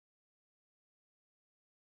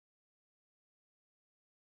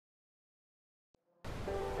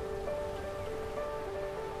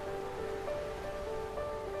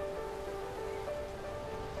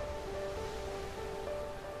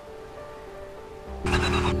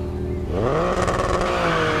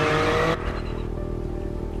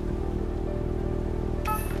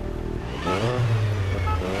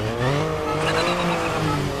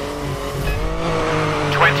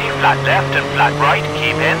Flat left and flat right,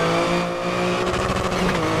 keep in.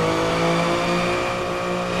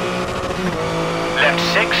 Left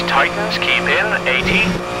 6, tightens, keep in, 80.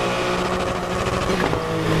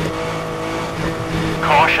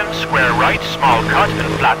 Caution, square right, small cut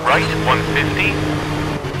and flat right, 150.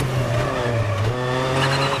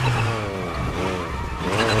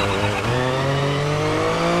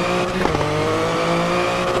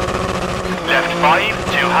 Left 5,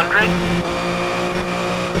 200.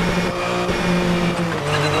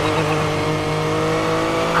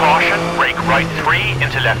 Caution, brake right 3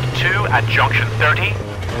 into left 2 at junction 30.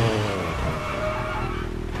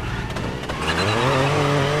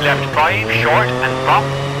 Left 5, short and bump.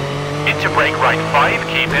 Into brake right 5,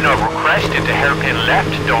 keep in over crest into hairpin left,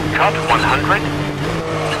 don't cut, 100.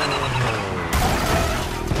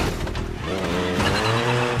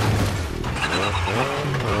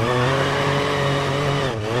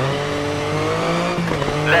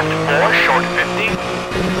 Left 4, short 50.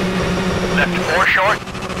 Left 4, short.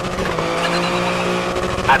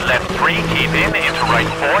 And left 3, keep in into right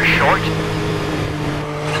 4, short.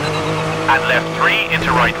 And left 3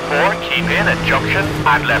 into right 4, keep in at junction.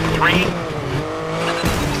 And left 3.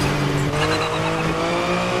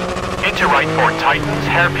 Into right 4, tightens,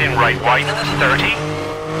 hairpin right widens, 30.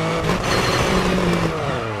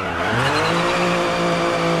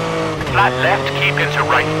 Flat left, keep into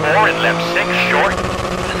right 4 and left 6, short.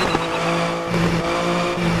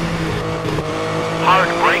 Hard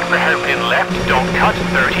brake for hairpin left, don't cut,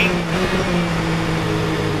 30.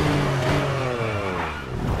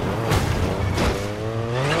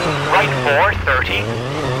 Right 4, 30.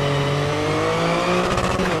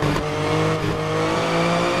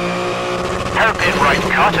 Hairpin right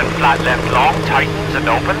cut and flat left long, tightens and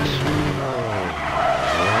opens.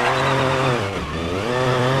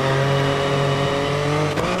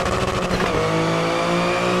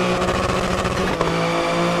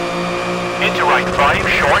 Into right 5,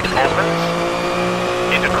 short, opens.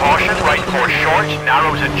 Into caution, right 4 short,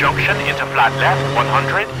 narrows at junction, into flat left,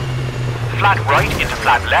 100. Flat right into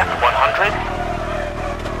flat left, 100.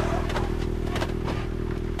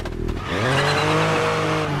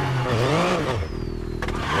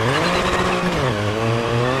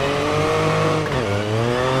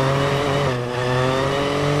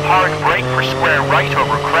 Hard brake for square right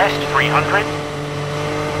over crest, 300.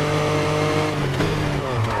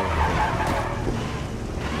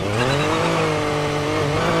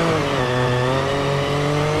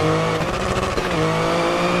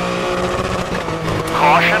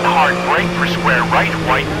 Caution, hard brake for square right,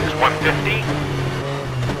 widens, 150.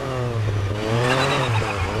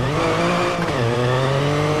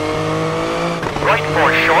 Right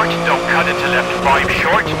 4 short, don't cut into left 5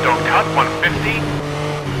 short, don't cut, 150.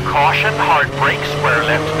 Caution, hard brake, square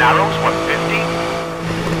left narrows, 150.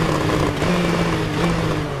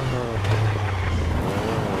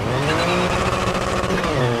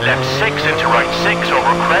 Left 6 into right 6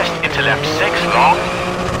 over crest, into left 6 long.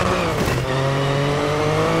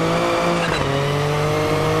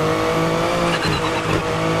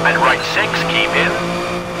 And right 6, keep in.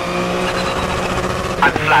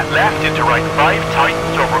 And flat left into right 5,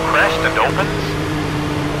 tightens over crest and opens.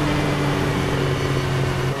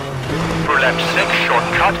 For left 6, short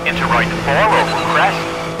cut into right 4 over crest.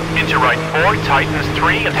 Into right 4, tightens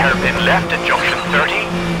 3 and hairpin left at junction 30.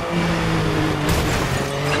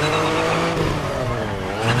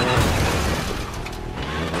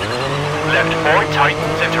 Left 4,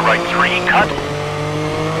 tightens into right 3, cut.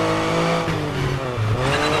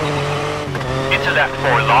 Into left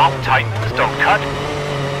 4 long, tightens, don't cut.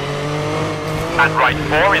 And right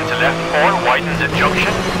 4 into left 4, widens at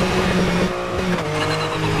junction.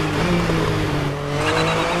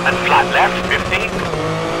 And flat left, 50.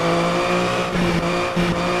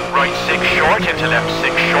 Right 6 short into left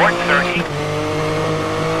 6 short, 30.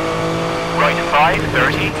 Right 5,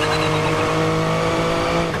 30.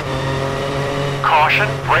 Caution,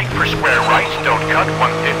 brake for square right, don't cut,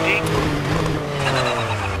 150.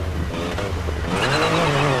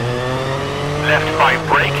 Left 5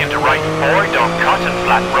 brake into right 4, don't cut and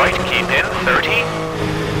flat right, keep in, 30.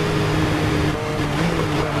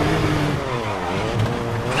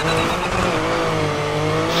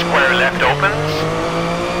 Square left opens.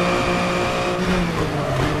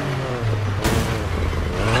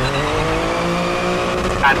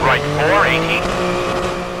 And right 4, 80.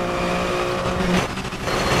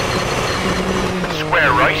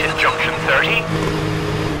 Square right at junction 30.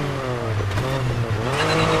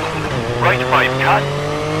 Right 5 cut.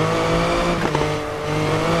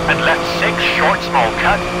 And left 6 short small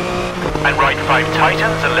cut. And right 5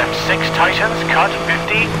 tightens and left 6 tightens, cut,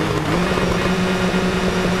 50.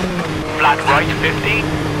 Flat right 50.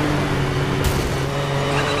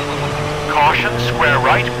 Caution, square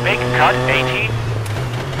right, big cut 80.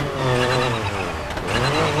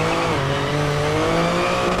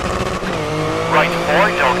 Right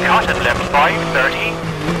 4, don't cut and left 5, 30.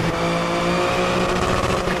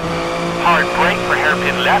 Hard brake for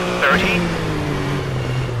hairpin left 30.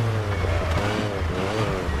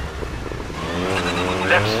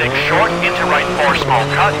 Left 6 short, into right 4 small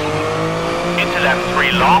cut. Into left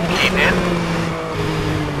 3 long, keep in.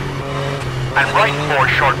 And right 4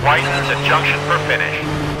 short widens at junction for finish.